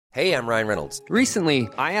Hey, I'm Ryan Reynolds. Recently,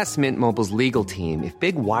 I asked Mint Mobile's legal team if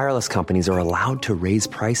big wireless companies are allowed to raise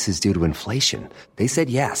prices due to inflation. They said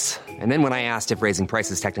yes. And then when I asked if raising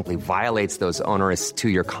prices technically violates those onerous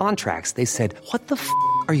two-year contracts, they said, "What the f***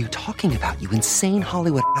 are you talking about, you insane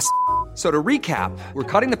Hollywood ass?" So to recap, we're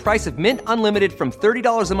cutting the price of Mint Unlimited from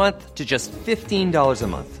 $30 a month to just $15 a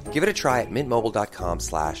month. Give it a try at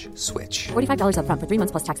mintmobile.com/switch. $45 up front for 3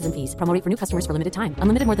 months plus taxes and fees. Promo rate for new customers for limited time.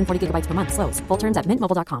 Unlimited more than 40 gigabytes per month. Slows full terms at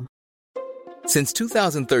mintmobile.com. Since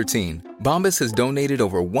 2013, Bombas has donated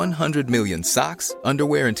over 100 million socks,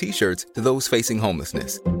 underwear, and T-shirts to those facing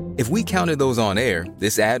homelessness. If we counted those on air,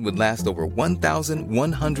 this ad would last over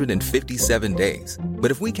 1,157 days.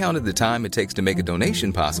 But if we counted the time it takes to make a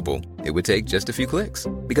donation possible, it would take just a few clicks.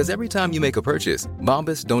 Because every time you make a purchase,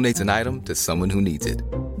 Bombas donates an item to someone who needs it.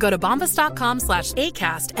 Go to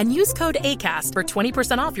bombas.com/ACAST and use code ACAST for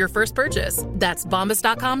 20% off your first purchase. That's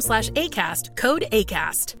bombas.com/ACAST, code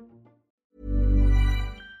ACAST.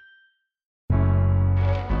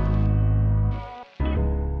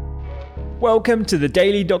 Welcome to the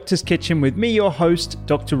Daily Doctor's Kitchen with me, your host,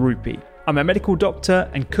 Dr. Rupi. I'm a medical doctor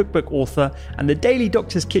and cookbook author, and the Daily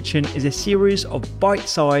Doctor's Kitchen is a series of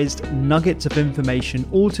bite-sized nuggets of information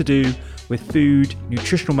all to do with food,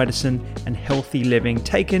 nutritional medicine, and healthy living,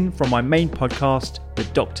 taken from my main podcast, the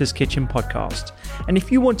Doctor's Kitchen Podcast. And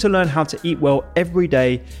if you want to learn how to eat well every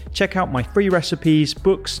day, check out my free recipes,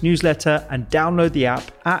 books, newsletter, and download the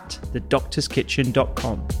app at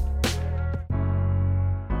thedoctorskitchen.com.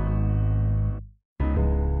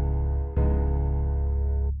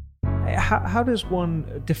 How does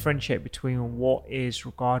one differentiate between what is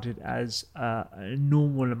regarded as a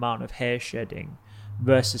normal amount of hair shedding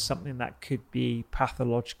versus something that could be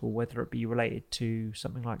pathological, whether it be related to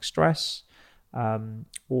something like stress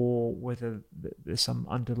or whether there's some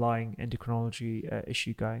underlying endocrinology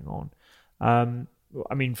issue going on? I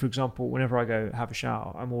mean, for example, whenever I go have a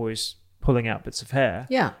shower, I'm always pulling out bits of hair.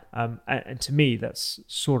 Yeah. And to me, that's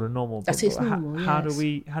sort of normal. That is normal, how yes.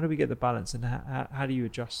 do we get the balance, and how do you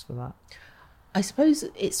adjust for that? I suppose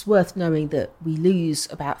it's worth knowing that we lose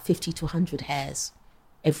about 50 to 100 hairs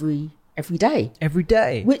every day. Every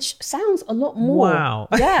day? Which sounds a lot more. Wow.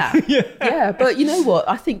 Yeah. Yeah. But you know what?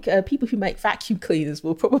 I think people who make vacuum cleaners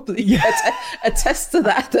will probably attest to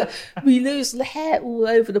that we lose the hair all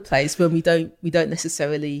over the place when we don't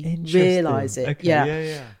necessarily realise it. Okay.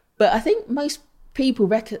 Yeah. But I think most people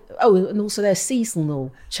and also there's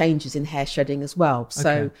seasonal changes in hair shedding as well.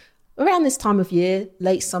 So around this time of year,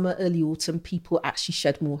 late summer, early autumn, people actually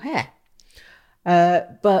shed more hair.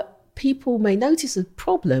 But people may notice a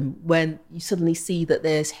problem when you suddenly see that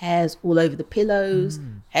there's hairs all over the pillows,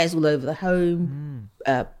 hairs all over the home,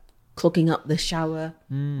 clogging up the shower,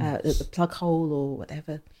 the plug hole or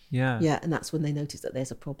whatever. Yeah, and that's when they notice that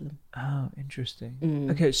there's a problem. Oh, interesting.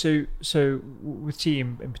 Okay, so with tea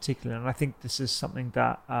in particular, and I think this is something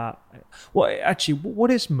that,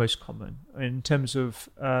 what is most common in terms of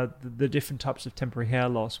the different types of temporary hair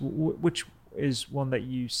loss? Which is one that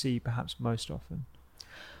you see perhaps most often?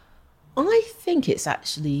 I think it's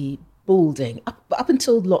actually balding. Up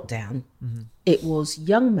until lockdown, it was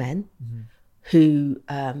young men who...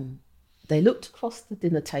 they looked across the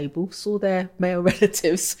dinner table, saw their male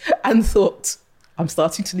relatives and thought, I'm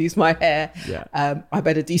starting to lose my hair. Yeah. I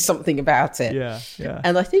better do something about it. Yeah.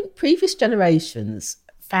 And I think previous generations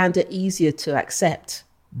found it easier to accept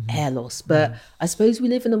hair loss. But I suppose we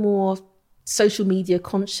live in a more social media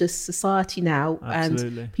conscious society now.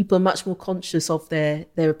 Absolutely. And people are much more conscious of their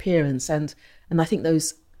appearance. And I think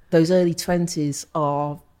those early 20s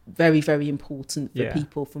are very, very important for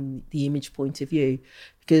people from the image point of view.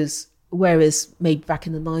 Because whereas maybe back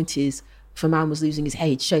in the 90s, if a man was losing his hair,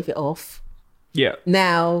 he'd shave it off. Yeah.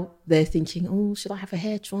 Now they're thinking, oh, should I have a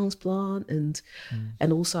hair transplant? And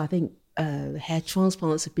also I think hair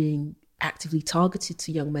transplants are being actively targeted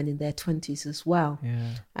to young men in their 20s as well.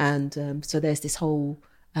 Yeah. And so there's this whole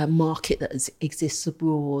market that exists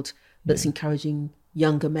abroad that's encouraging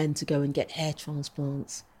younger men to go and get hair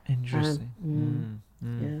transplants. Interesting.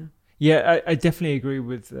 Yeah, I definitely agree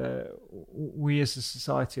with we as a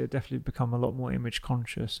society have definitely become a lot more image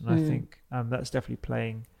conscious, and I think that's definitely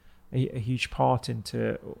playing a huge part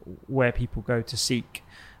into where people go to seek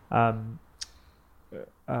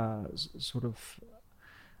sort of,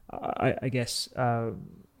 I guess,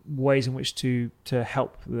 ways in which to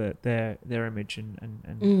help their image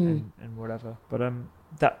and whatever. But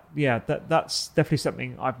that's definitely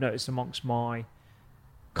something I've noticed amongst my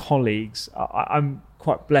colleagues. I'm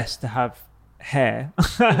quite blessed to have hair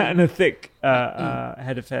and a thick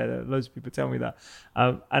head of hair. Loads of people tell me that,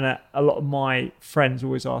 and a lot of my friends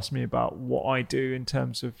always ask me about what I do in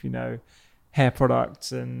terms of hair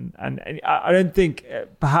products, and I don't think,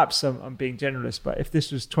 perhaps I'm being generous, but if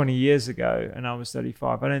this was 20 years ago and I was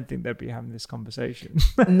 35, I don't think they'd be having this conversation.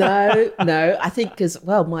 No, I think because,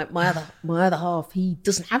 well, my other half, he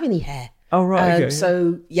doesn't have any hair. Oh, right. Okay.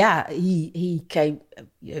 So yeah, he came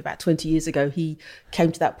about 20 years ago. He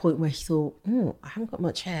came to that point where he thought, I haven't got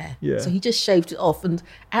much hair. Yeah. So he just shaved it off. And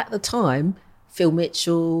at the time, Phil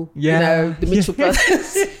Mitchell, yeah. The Mitchell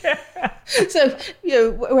brothers. So,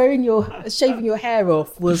 shaving your hair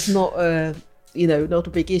off was not not a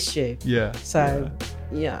big issue. Yeah. So,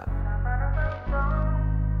 yeah.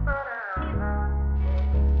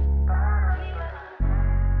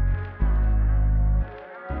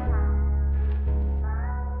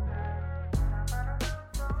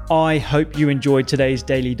 I hope you enjoyed today's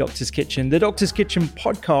Daily Doctor's Kitchen. The Doctor's Kitchen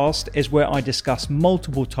podcast is where I discuss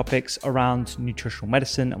multiple topics around nutritional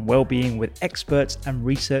medicine and well-being with experts and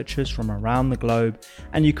researchers from around the globe.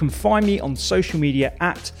 And you can find me on social media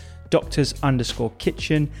at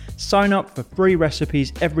doctors_kitchen. Sign up for free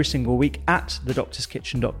recipes every single week at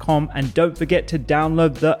thedoctorskitchen.com. And don't forget to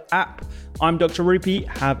download the app. I'm Dr. Rupy.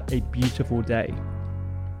 Have a beautiful day.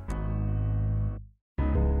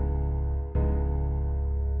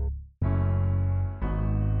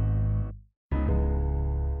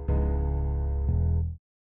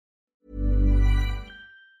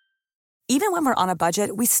 Even when we're on a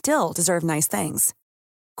budget, we still deserve nice things.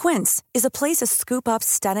 Quince is a place to scoop up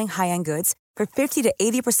stunning high-end goods for 50 to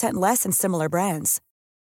 80% less than similar brands.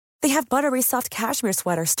 They have buttery soft cashmere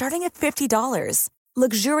sweaters starting at $50,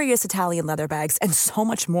 luxurious Italian leather bags, and so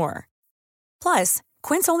much more. Plus,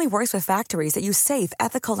 Quince only works with factories that use safe,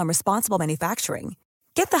 ethical, and responsible manufacturing.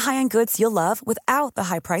 Get the high-end goods you'll love without the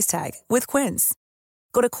high price tag with Quince.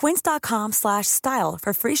 Go to quince.com/style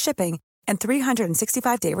for free shipping and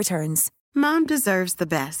 365-day returns. Mom deserves the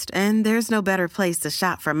best, and there's no better place to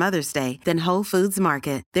shop for Mother's Day than Whole Foods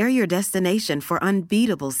Market. They're your destination for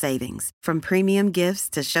unbeatable savings, from premium gifts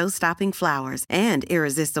to show-stopping flowers and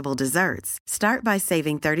irresistible desserts. Start by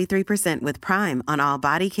saving 33% with Prime on all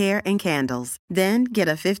body care and candles. Then get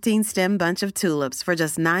a 15-stem bunch of tulips for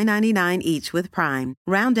just $9.99 each with Prime.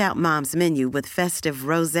 Round out Mom's menu with festive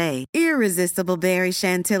rosé, irresistible berry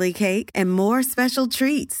chantilly cake, and more special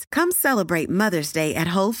treats. Come celebrate Mother's Day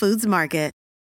at Whole Foods Market.